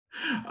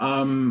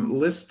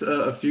List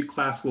a few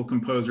classical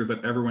composers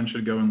that everyone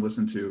should go and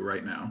listen to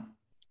right now.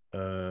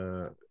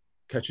 uh,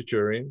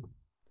 Khachaturian,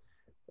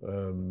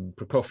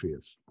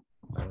 Prokofiev,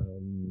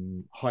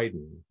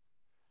 Haydn,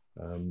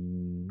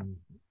 um,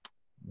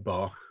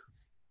 Bach,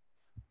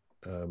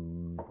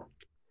 um,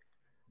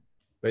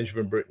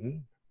 Benjamin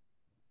Britten,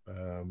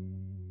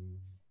 um,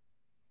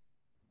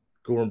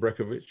 Goran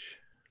Brekovic.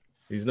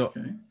 He's not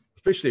Okay.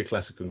 officially a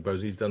classical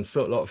composer. He's done a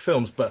lot of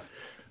films, but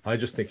I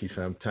just think he's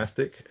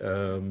fantastic.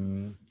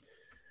 Uh,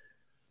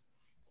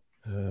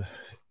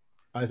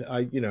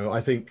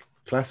 I think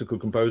classical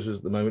composers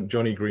at the moment,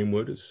 Johnny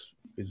Greenwood is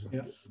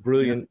Yes.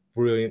 Yeah.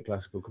 brilliant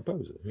classical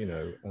composer.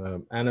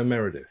 Anna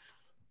Meredith.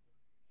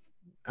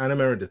 Anna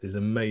Meredith is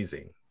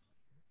amazing.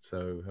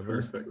 So have a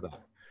listen to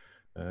Perfect.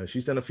 that.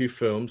 She's done a few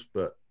films,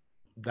 but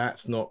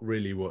that's not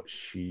really what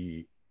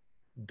she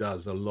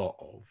does a lot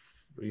of.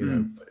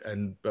 Hmm.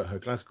 But her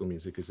classical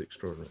music is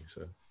extraordinary.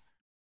 So